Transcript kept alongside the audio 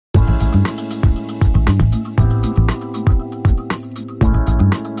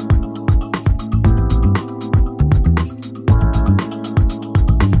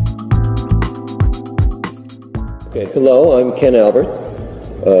Okay, hello, I'm Ken Albert,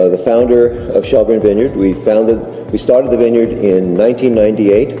 the founder of Shelburne Vineyard. We started the vineyard in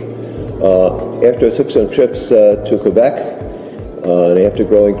 1998 after I took some trips to Quebec and after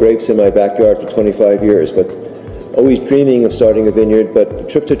growing grapes in my backyard for 25 years, but always dreaming of starting a vineyard. But the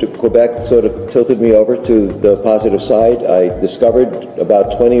trip to Quebec sort of tilted me over to the positive side. I discovered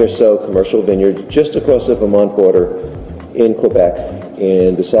about 20 or so commercial vineyards just across the Vermont border in Quebec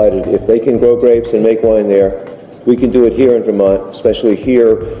and decided if they can grow grapes and make wine there, we can do it here in Vermont, especially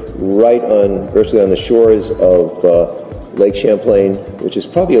here, virtually on the shores of Lake Champlain, which is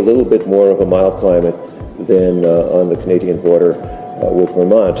probably a little bit more of a mild climate than on the Canadian border with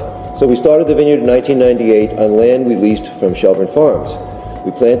Vermont. So we started the vineyard in 1998 on land we leased from Shelburne Farms.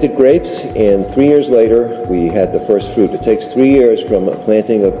 We planted grapes, and 3 years later, we had the first fruit. It takes 3 years from a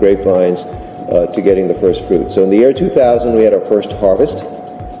planting of grapevines to getting the first fruit. So in the year 2000, we had our first harvest.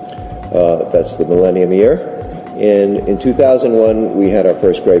 That's the millennium year. And in 2001, we had our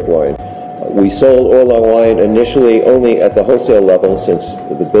first grape wine. We sold all our wine initially only at the wholesale level, since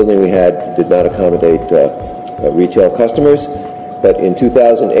the building we had did not accommodate retail customers. But in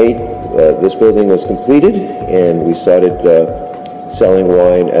 2008, this building was completed, and we started selling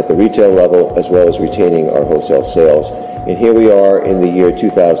wine at the retail level as well as retaining our wholesale sales. And here we are in the year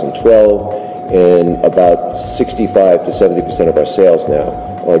 2012, and about 65 to 70% of our sales now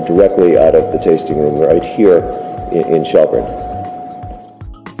are directly out of the tasting room right here in Shelburne.